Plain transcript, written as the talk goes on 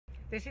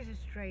This is a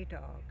stray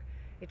dog.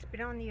 It's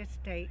been on the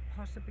estate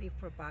possibly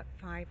for about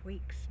 5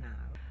 weeks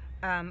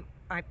now.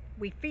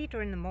 We feed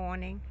her in the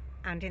morning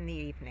and in the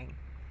evening,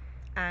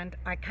 and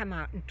I come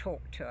out and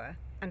talk to her,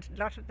 and a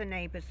lot of the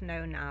neighbours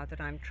know now that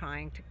I'm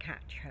trying to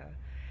catch her,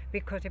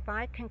 because if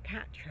I can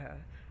catch her,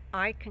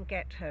 I can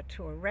get her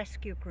to a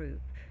rescue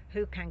group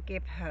who can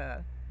give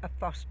her a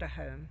foster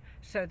home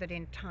so that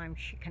in time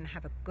she can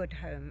have a good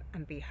home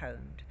and be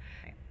homed.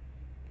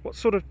 What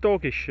sort of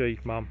dog is she,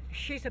 Mum?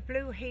 She's a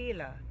blue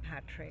heeler,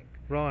 Patrick.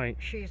 Right.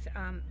 She's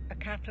a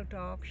cattle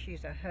dog,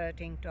 she's a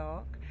herding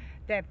dog.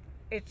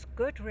 It's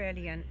good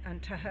really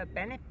and to her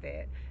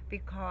benefit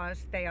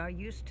because they are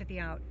used to the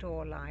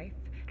outdoor life.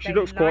 She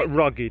looks quite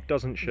rugged,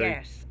 doesn't she?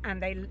 Yes,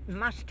 and they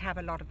must have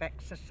a lot of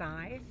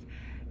exercise.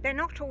 They're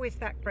not always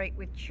that great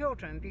with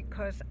children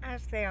because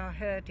as they are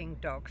herding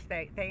dogs,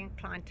 they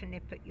incline to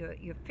nip at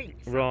your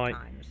feet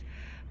sometimes. Right.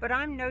 But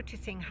I'm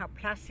noticing how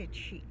placid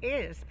she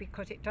is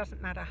because it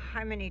doesn't matter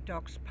how many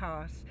dogs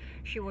pass,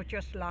 she will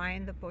just lie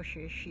in the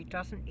bushes. She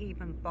doesn't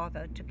even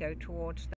bother to go towards them.